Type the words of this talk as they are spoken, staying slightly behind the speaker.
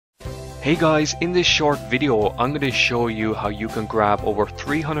Hey guys, in this short video I'm going to show you how you can grab over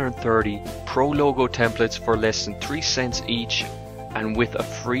 330 pro logo templates for less than 3 cents each and with a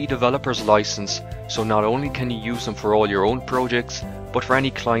free developer's license, so not only can you use them for all your own projects but for any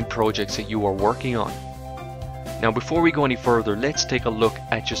client projects that you are working on. Now before we go any further, let's take a look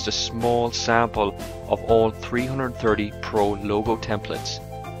at just a small sample of all 330 pro logo templates.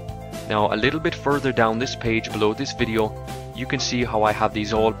 Now a little bit further down this page below this video, you can see how I have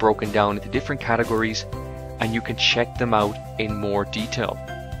these all broken down into different categories and you can check them out in more detail.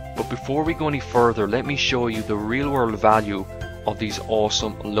 But before we go any further, let me show you the real world value of these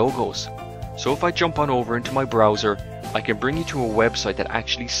awesome logos. So if I jump on over into my browser, I can bring you to a website that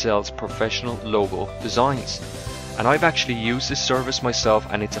actually sells professional logo designs. And I've actually used this service myself,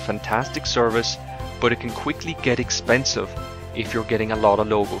 and it's a fantastic service, but it can quickly get expensive if you're getting a lot of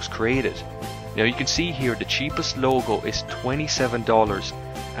logos created. Now you can see here the cheapest logo is $27,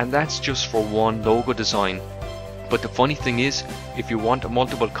 and that's just for one logo design. But the funny thing is, if you want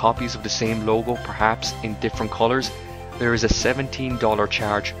multiple copies of the same logo, perhaps in different colors, there is a $17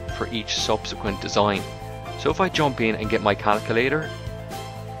 charge for each subsequent design. So if I jump in and get my calculator,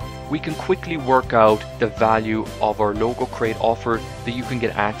 we can quickly work out the value of our LogoCrate offer that you can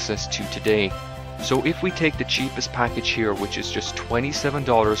get access to today. So if we take the cheapest package here, which is just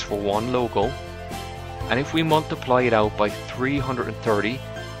 $27 for one logo, and if we multiply it out by 330,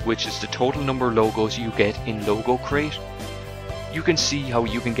 which is the total number of logos you get in LogoCrate, you can see how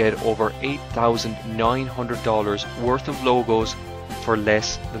you can get over $8,900 worth of logos for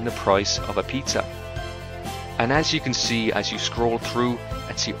less than the price of a pizza. And as you can see, as you scroll through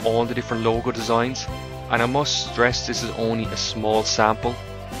and see all the different logo designs, and I must stress this is only a small sample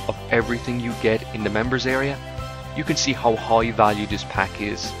of everything you get in the members area, you can see how high value this pack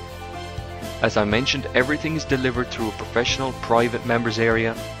is. As I mentioned, everything is delivered through a professional private members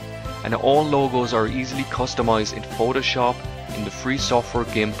area, and all logos are easily customized in Photoshop, in the free software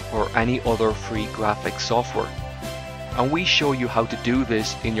GIMP, or any other free graphic software. And we show you how to do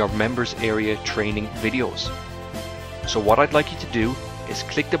this in your members area training videos. So what I'd like you to do is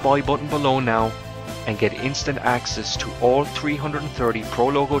click the buy button below now and get instant access to all 330 pro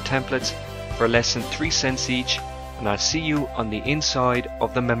logo templates for less than 3 cents each, and I'll see you on the inside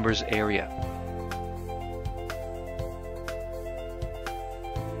of the members area.